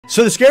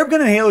So the Scarab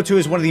Gun in Halo 2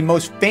 is one of the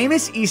most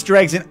famous Easter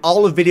eggs in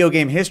all of video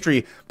game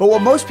history, but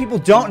what most people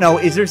don't know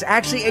is there's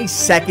actually a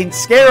second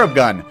Scarab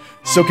Gun.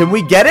 So can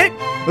we get it?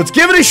 Let's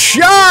give it a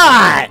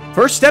shot!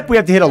 First step, we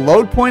have to hit a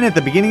load point at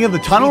the beginning of the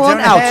tunnel on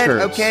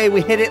outskirts. Okay,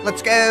 we hit it,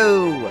 let's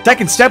go!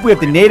 Second step, we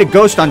have to nade a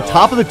ghost on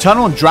top of the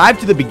tunnel and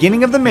drive to the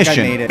beginning of the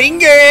mission.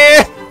 Bingo!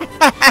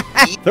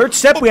 Third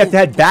step, we have to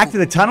head back to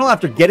the tunnel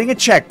after getting a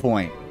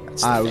checkpoint. We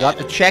got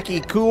the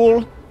checky,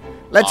 cool.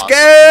 Let's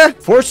go!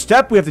 Fourth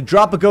step, we have to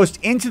drop a ghost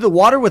into the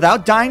water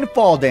without dying to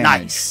fall damage.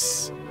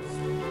 Nice.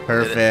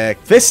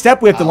 Perfect. Fifth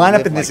step, we have to line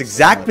up in this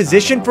exact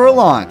position for a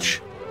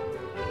launch.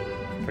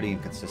 Pretty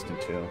inconsistent,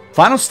 too.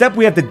 Final step,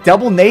 we have to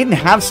double nade and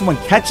have someone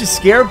catch the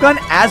Scarab Gun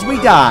as we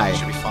die.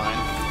 Should be fine.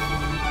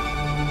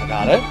 I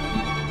got it.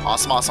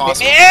 Awesome. Got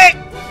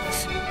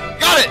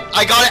it!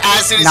 I got it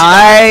as soon as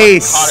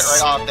Nice. you caught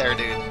it right off there,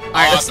 dude.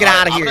 Alright, let's get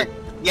out of here.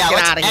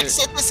 Let's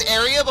exit this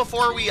area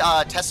before we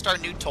test our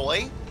new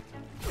toy.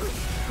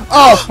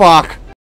 Oh, fuck.